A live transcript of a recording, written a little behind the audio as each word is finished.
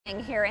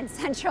Here in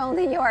central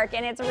New York,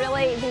 and it's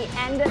really the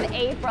end of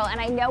April, and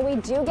I know we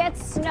do get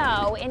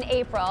snow in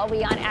April.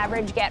 We on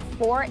average get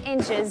 4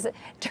 inches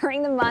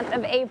during the month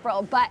of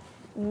April, but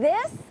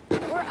this,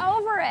 we're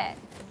over it.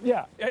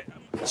 Yeah,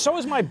 so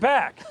is my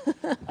back.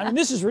 I mean,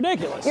 this is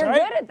ridiculous, You're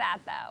right? good at that,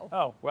 though.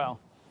 Oh, well,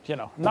 you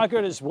know, I'm not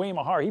good as Wayne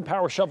Mahar. He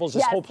power shovels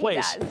this whole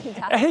place. He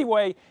does.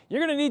 Anyway,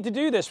 you're going to need to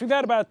do this. We've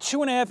had about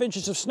 2.5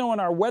 inches of snow on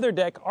our weather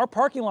deck. Our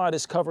parking lot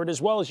is covered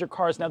as well as your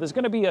cars. Now, there's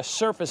going to be a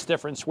surface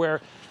difference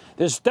where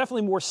there's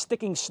definitely more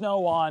sticking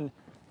snow on,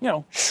 you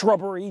know,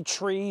 shrubbery,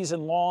 trees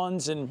and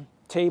lawns and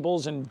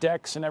tables and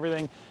decks and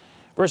everything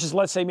versus,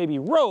 let's say, maybe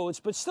roads.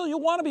 But still,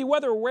 you'll want to be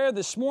weather aware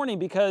this morning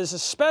because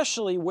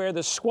especially where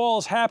the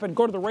squalls happen,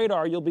 go to the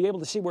radar, you'll be able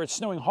to see where it's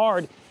snowing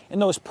hard. In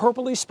those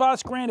purpley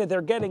spots, granted,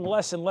 they're getting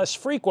less and less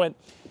frequent.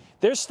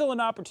 There's still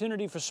an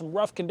opportunity for some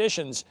rough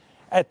conditions.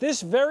 At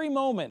this very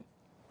moment,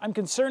 I'm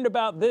concerned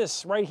about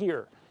this right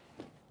here.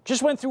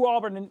 Just went through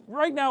Auburn, and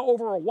right now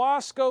over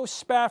Owasco,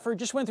 Spafford,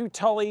 just went through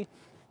Tully,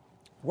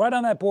 right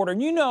on that border.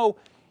 And you know,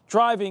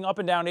 driving up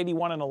and down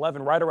 81 and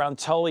 11 right around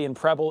Tully and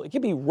Preble, it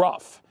can be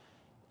rough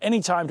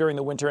anytime during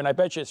the winter, and I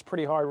bet you it's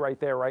pretty hard right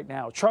there right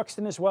now.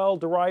 Truxton as well,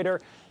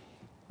 DeRuyter.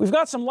 We've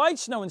got some light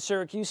snow in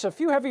Syracuse, a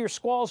few heavier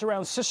squalls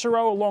around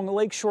Cicero along the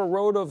Lakeshore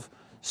Road of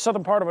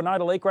southern part of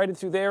Oneida Lake, right in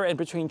through there, and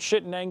between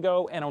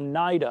Chittenango and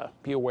Oneida,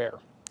 be aware.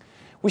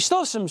 We still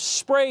have some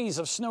sprays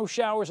of snow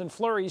showers and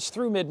flurries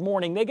through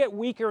mid-morning. They get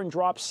weaker and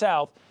drop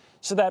south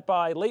so that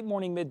by late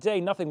morning,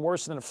 midday, nothing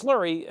worse than a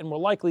flurry, and we're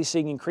likely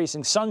seeing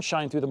increasing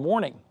sunshine through the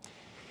morning.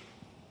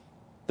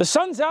 The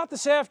sun's out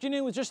this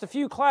afternoon with just a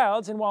few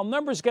clouds, and while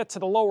numbers get to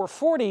the lower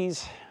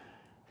 40s,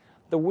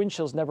 the wind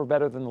chill's never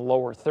better than the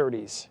lower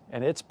 30s,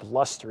 and it's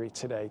blustery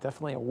today.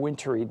 Definitely a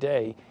wintry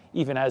day,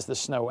 even as the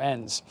snow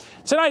ends.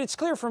 Tonight, it's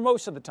clear for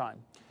most of the time.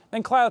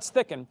 Then clouds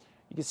thicken.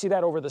 You can see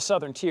that over the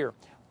southern tier.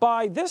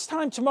 By this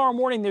time tomorrow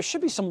morning, there should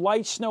be some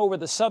light snow over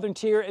the southern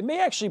tier. It may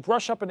actually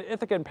brush up into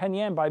Ithaca and Penn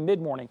Yan by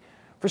mid-morning.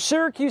 For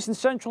Syracuse and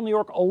central New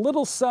York, a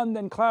little sun,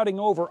 then clouding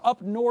over.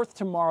 Up north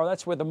tomorrow,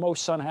 that's where the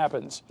most sun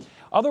happens.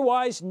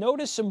 Otherwise,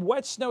 notice some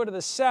wet snow to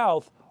the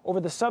south over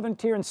the southern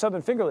tier and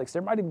southern Finger Lakes.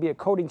 There might even be a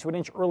coating to an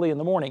inch early in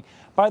the morning.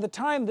 By the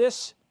time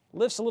this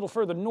lifts a little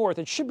further north,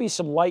 it should be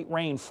some light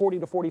rain, 40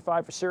 to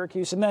 45 for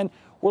Syracuse. And then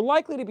we're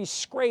likely to be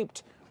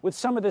scraped with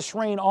some of this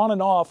rain on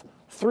and off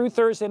through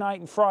Thursday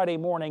night and Friday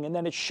morning. And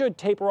then it should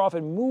taper off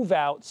and move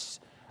out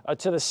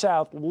to the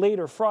south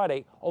later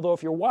Friday. Although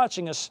if you're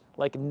watching us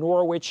like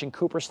Norwich and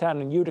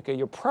Cooperstown and Utica,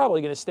 you're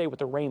probably going to stay with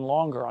the rain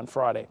longer on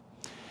Friday.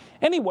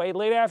 Anyway,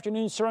 late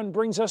afternoon sun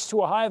brings us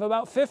to a high of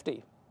about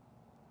 50.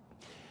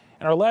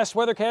 In our last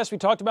weathercast, we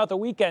talked about the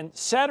weekend.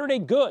 Saturday,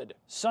 good.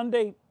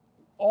 Sunday,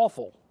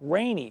 awful,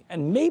 rainy,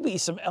 and maybe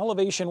some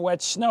elevation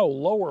wet snow,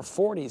 lower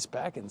 40s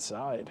back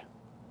inside.